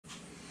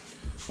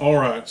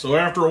Alright, so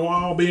after a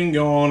while being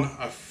gone,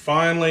 I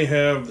finally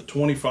have the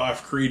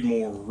 25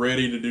 Creedmoor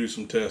ready to do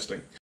some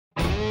testing.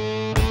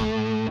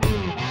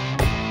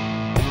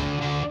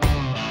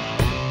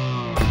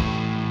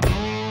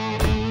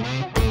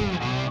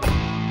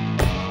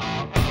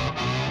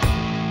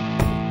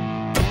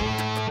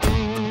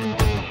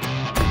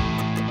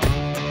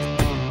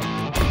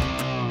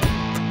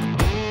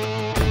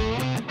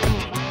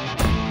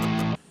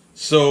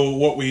 So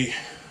what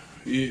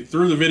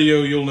through the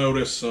video you'll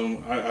notice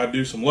I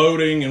do some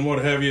loading and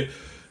what have you.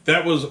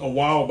 That was a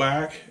while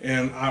back,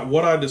 and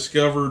what I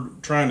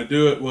discovered trying to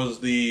do it was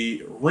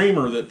the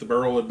reamer that the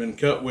barrel had been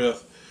cut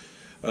with.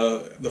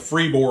 The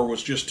free bore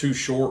was just too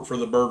short for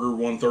the Berger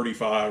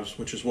 135s,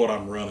 which is what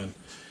I'm running.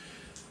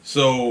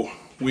 So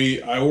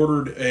I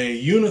ordered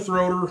a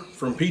unithrotor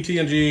from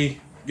PT&G,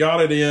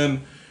 got it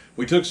in,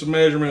 we took some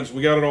measurements,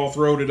 we got it all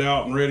throated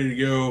out and ready to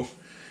go,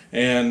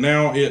 and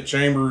now it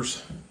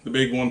chambers the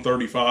big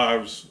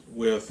 135s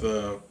with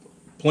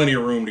plenty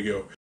of room to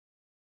go.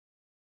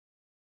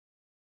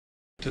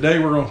 Today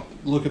we're going to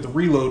look at the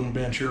reloading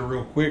bench here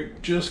real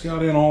quick. Just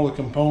got in all the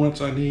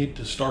components I need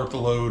to start the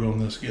load on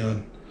this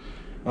gun.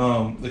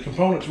 The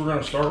components we're going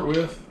to start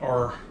with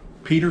are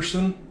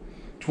Peterson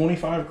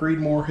 25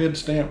 Creedmoor head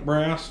stamp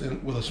brass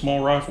with a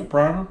small rifle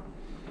primer.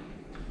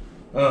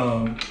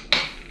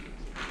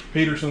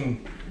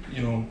 Peterson,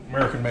 you know,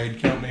 American made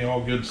company,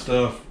 all good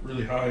stuff,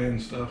 really high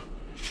end stuff.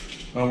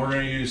 We're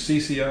going to use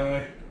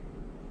CCI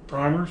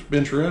primers,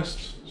 bench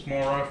rests,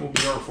 small rifle,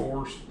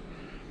 BR4s.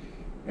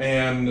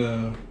 And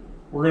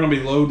we're going to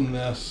be loading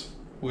this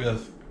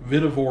with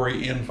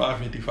Vitivori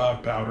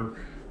N555 powder.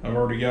 I've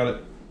already got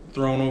it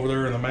thrown over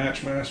there in the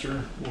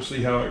Matchmaster. We'll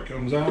see how it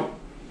comes out.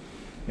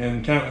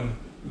 And kind of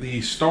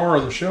the star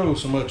of the show,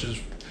 so much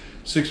as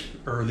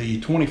the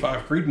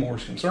 25 Creedmoor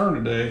is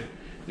concerned today,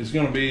 is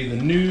going to be the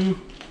new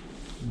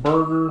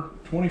Berger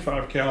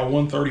 25 cal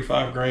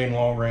 135 grain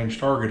long range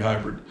target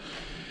hybrid.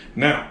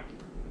 Now,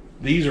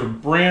 these are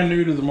brand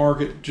new to the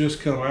market,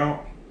 just come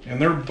out,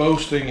 and they're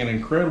boasting an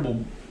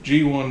incredible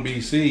G1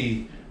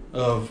 BC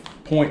of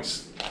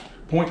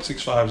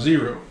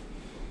 0.650.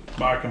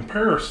 By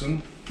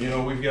comparison, you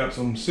know, we've got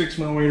some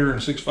 6mm and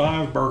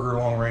 6.5 Berger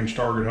long range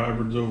target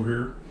hybrids over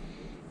here.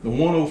 The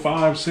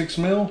 105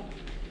 6mm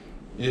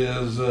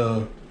is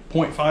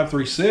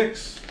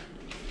 0.536,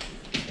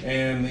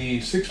 and the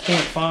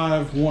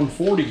 6.5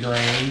 140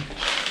 grain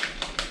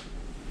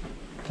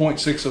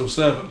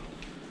 0.607.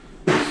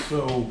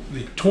 So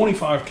the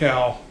 25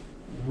 cal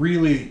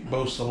really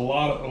boasts a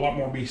lot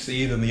more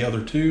BC than the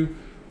other two.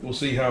 We'll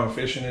see how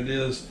efficient it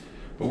is,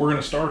 but we're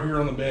going to start here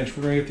on the bench.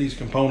 We're going to get these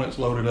components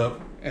loaded up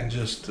and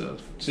just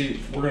see.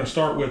 We're going to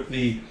start with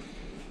the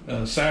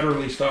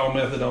Satterley style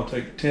method. I'll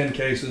take 10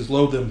 cases,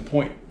 load them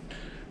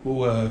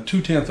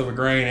 0.2 of a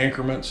grain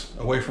increments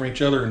away from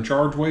each other in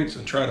charge weights,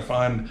 and try to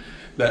find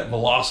that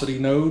velocity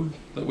node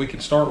that we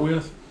can start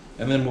with,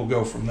 and then we'll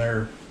go from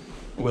there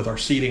with our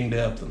seating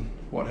depth and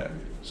what have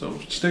you. So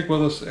stick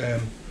with us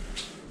and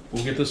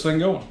we'll get this thing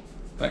going.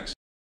 Thanks.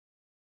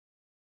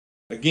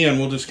 Again,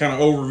 we'll just kind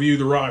of overview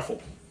the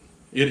rifle.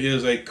 It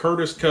is a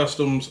Curtis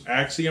Customs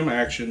Axiom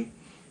Action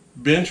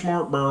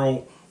benchmark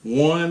barrel,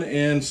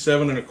 1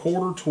 7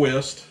 1/4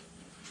 twist,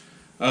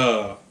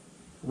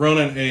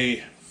 running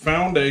a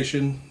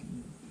Foundation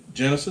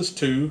Genesis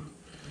 2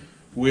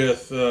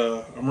 with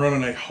I'm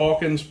running a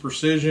Hawkins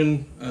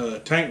Precision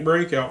tank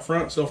brake out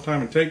front,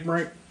 self-timing tank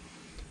brake.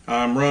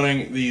 I'm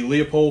running the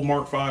Leopold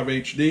Mark V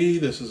HD.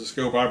 This is a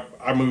scope.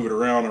 I move it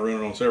around. I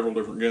run it on several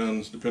different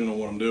guns depending on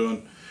what I'm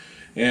doing.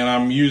 And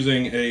I'm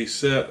using a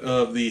set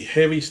of the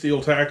Heavy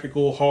Steel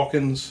Tactical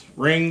Hawkins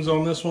rings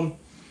on this one.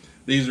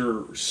 These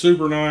are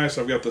super nice.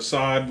 I've got the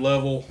side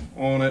level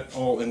on it,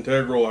 all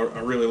integral. I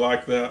really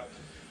like that.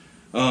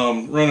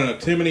 Running a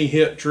Timony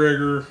hit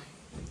trigger,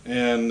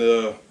 and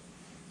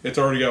it's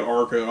already got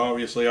ARCA.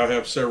 Obviously, I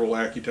have several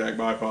Accutac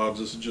bipods.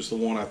 This is just the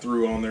one I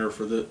threw on there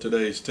for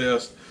today's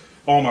test.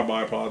 All my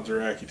bipods are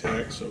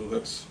Accutac, so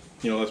that's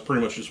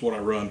pretty much just what I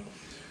run.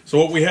 So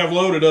what we have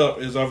loaded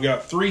up is I've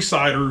got 3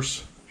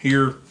 ciders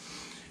here,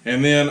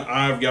 and then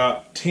I've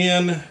got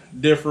 10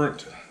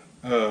 different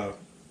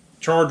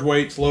charge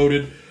weights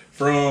loaded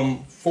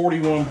from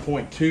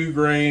 41.2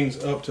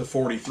 grains up to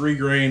 43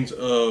 grains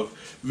of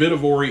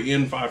Vitivori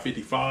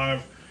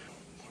N555.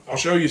 I'll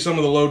show you some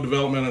of the load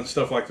development and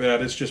stuff like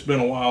that. It's just been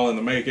a while in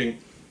the making.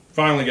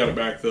 Finally got it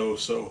back though,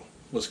 so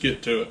let's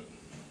get to it.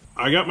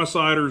 I got my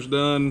ciders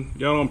done,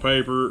 got on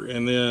paper,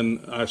 and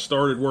then I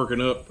started working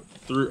up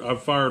through.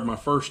 I've fired my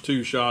first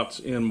 2 shots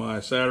in my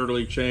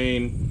Satterley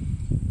chain,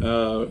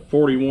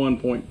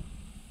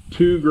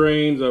 41.2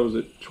 grains. I was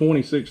at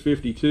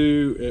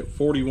 26.52. At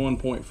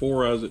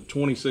 41.4, I was at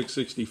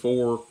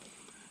 26.64.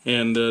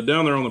 And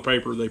down there on the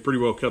paper, they pretty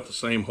well cut the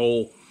same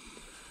hole.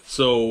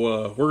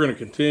 So we're going to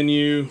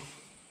continue,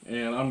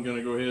 and I'm going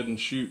to go ahead and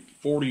shoot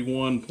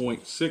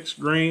 41.6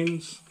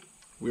 grains.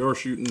 We are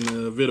shooting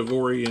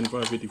Vitivori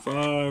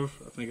N555. I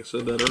think I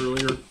said that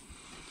earlier.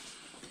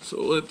 So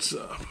let's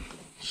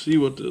see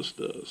what this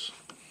does.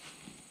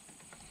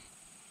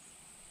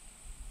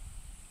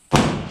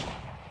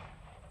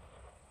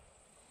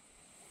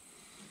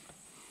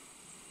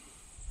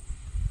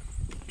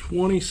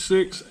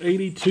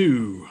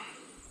 2682.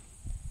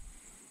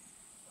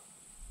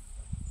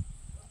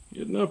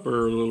 Getting up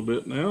there a little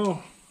bit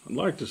now. I'd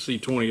like to see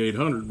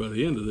 2800 by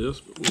the end of this,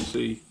 but we'll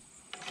see.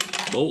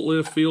 Bolt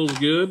lift feels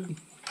good.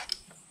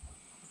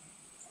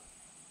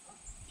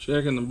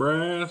 Checking the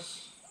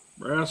brass.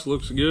 Brass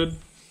looks good.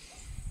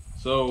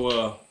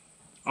 So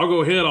I'll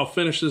go ahead, I'll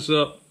finish this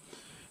up,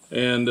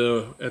 and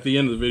at the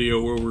end of the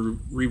video we'll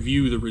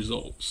review the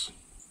results.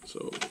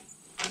 So,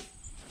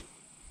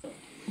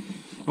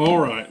 all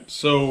right,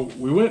 so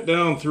we went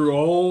down through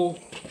all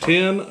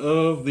 10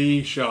 of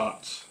the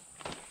shots,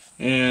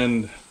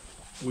 and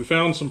we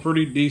found some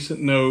pretty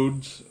decent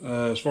nodes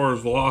as far as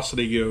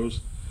velocity goes.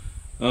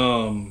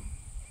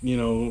 You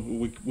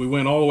know, we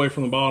went all the way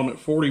from the bottom at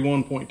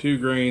 41.2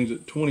 grains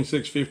at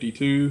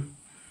 2652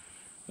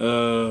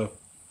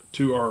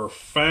 to our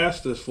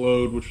fastest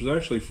load, which was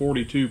actually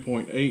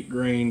 42.8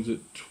 grains at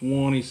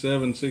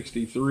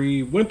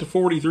 2763. Went to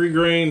 43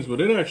 grains,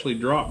 but it actually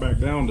dropped back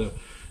down to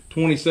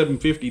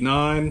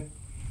 2759.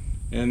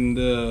 And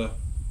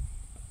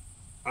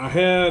I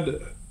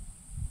had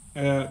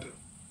at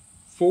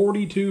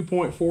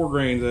 42.4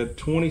 grains, I had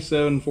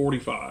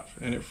 2745,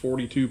 and at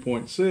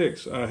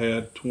 42.6 I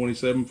had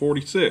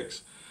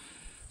 2746.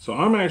 So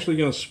I'm actually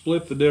going to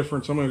split the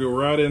difference. I'm going to go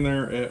right in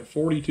there at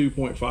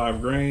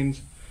 42.5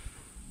 grains.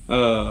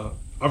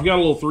 I've got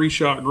a little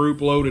 3-shot group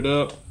loaded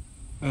up.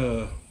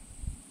 We're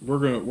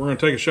gonna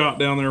take a shot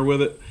down there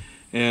with it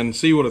and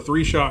see what a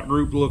 3-shot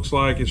group looks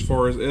like as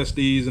far as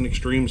SDs and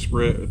extreme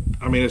spread.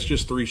 I mean, it's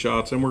just 3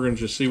 shots, and we're gonna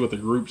just see what the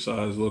group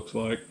size looks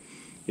like.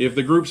 If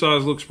the group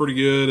size looks pretty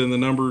good and the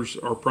numbers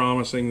are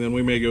promising, then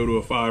we may go to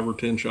a 5 or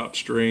 10 shot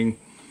string.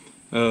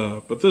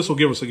 But this will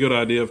give us a good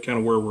idea of kind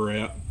of where we're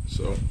at.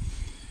 So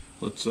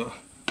let's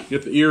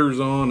get the ears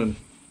on and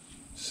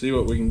see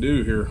what we can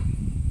do here.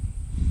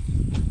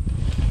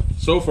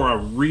 So far,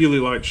 I really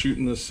like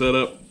shooting this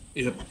setup.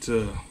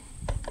 Till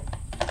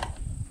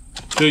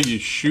you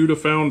shoot a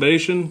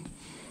foundation,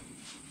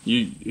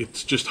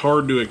 it's just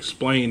hard to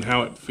explain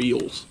how it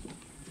feels.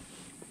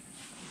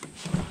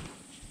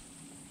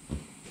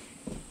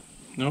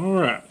 All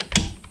right.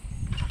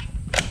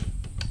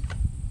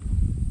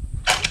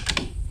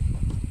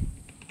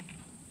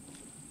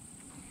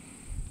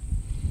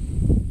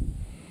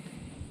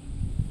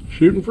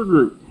 Shooting for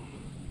group.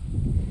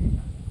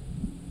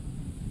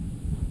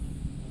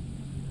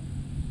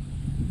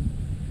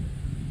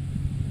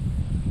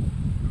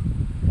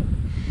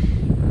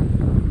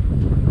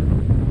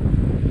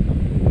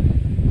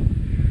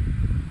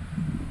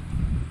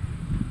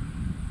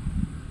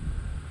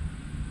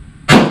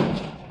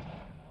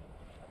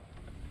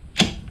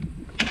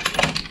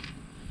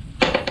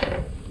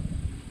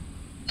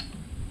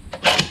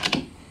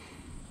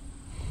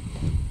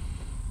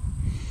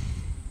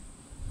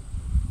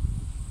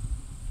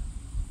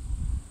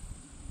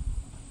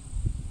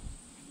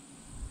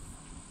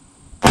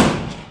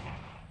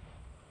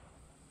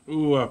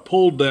 Ooh, I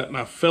pulled that and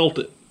I felt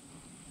it.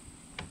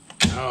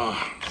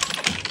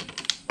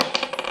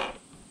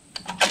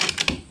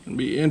 It'll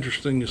be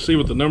interesting to see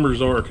what the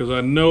numbers are, because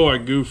I know I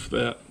goofed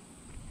that.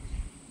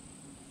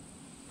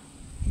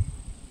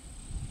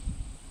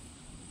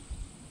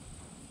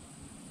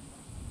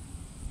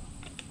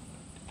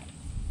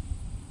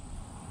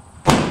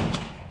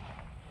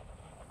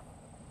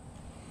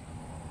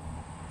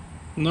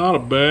 Not a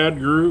bad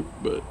group,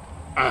 but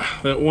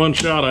that one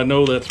shot, I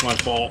know that's my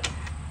fault.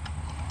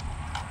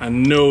 I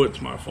know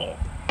it's my fault.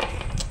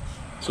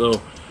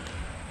 So,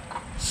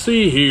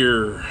 see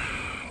here.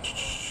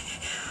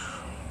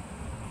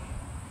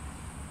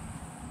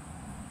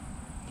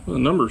 Well, the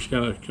numbers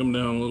kind of come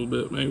down a little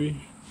bit, maybe.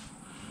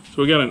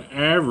 So we got an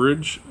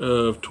average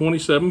of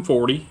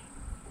 2740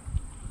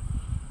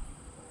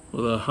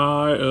 with a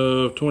high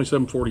of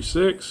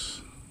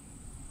 2746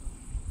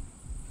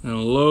 and a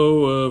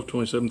low of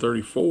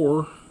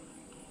 2734.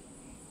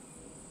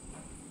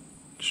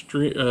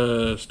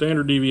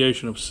 Standard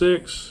deviation of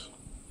 6,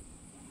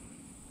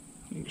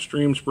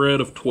 extreme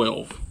spread of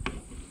 12.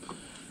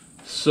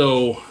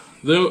 So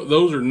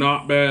those are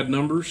not bad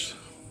numbers.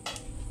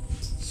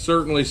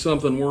 Certainly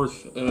something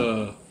worth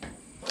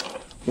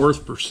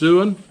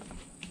pursuing.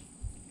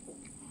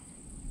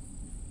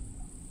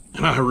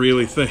 And I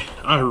really think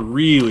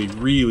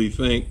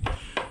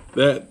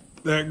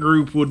that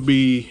group would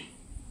be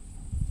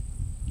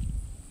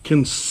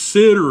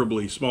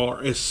considerably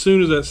smaller as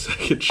soon as that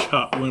second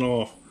shot went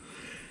off.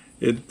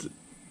 It's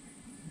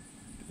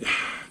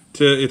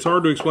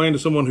hard to explain to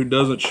someone who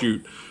doesn't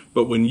shoot,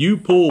 but when you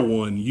pull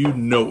one, you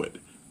know it.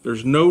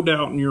 There's no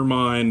doubt in your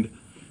mind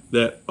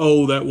that,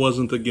 oh, that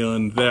wasn't the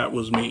gun, that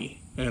was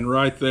me. And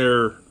right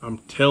there, I'm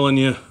telling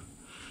you,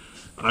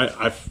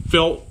 I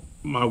felt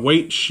my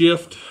weight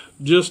shift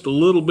just a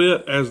little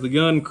bit as the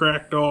gun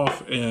cracked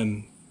off.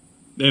 And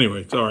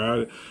anyway,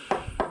 sorry,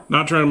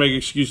 not trying to make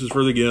excuses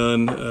for the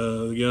gun.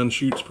 The gun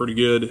shoots pretty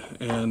good,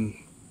 and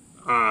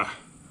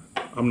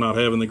I'm not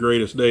having the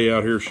greatest day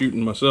out here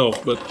shooting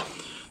myself, but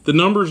the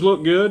numbers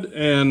look good,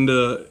 and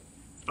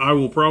I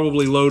will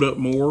probably load up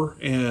more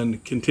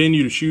and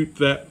continue to shoot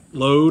that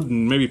load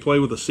and maybe play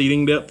with the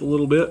seating depth a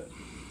little bit.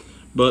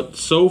 But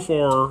so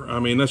far, I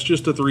mean, that's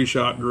just a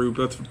 3-shot group.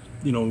 That's,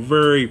 you know,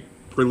 very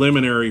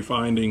preliminary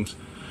findings.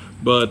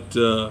 But,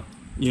 you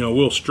know,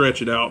 we'll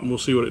stretch it out and we'll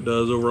see what it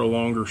does over a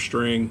longer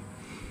string.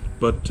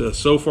 But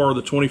so far,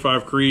 the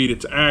 25 Creed,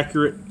 it's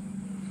accurate,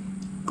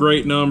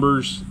 great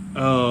numbers.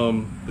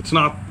 It's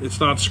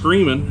not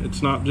screaming.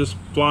 It's not just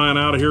flying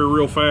out of here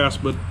real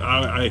fast, but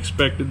I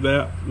expected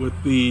that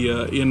with the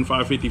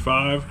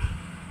N555.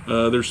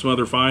 There's some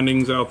other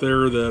findings out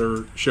there that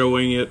are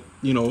showing it,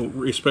 you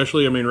know,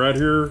 especially, I mean, right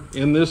here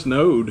in this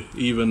node,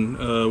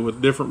 even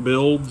with different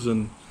builds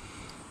and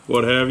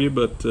what have you.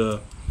 But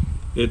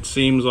it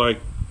seems like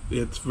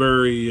it's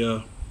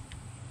a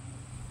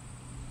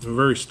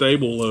very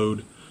stable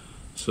load.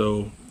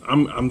 So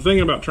I'm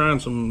thinking about trying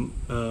some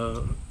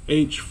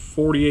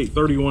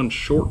H4831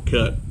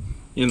 shortcut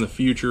in the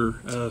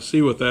future.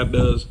 See what that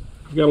does.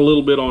 I've got a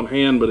little bit on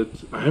hand, but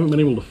I haven't been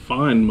able to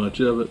find much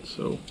of it.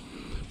 So,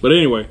 but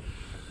anyway,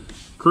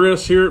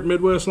 Chris here at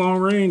Midwest Long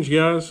Range,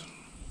 guys.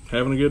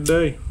 Having a good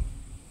day.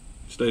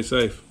 Stay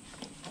safe.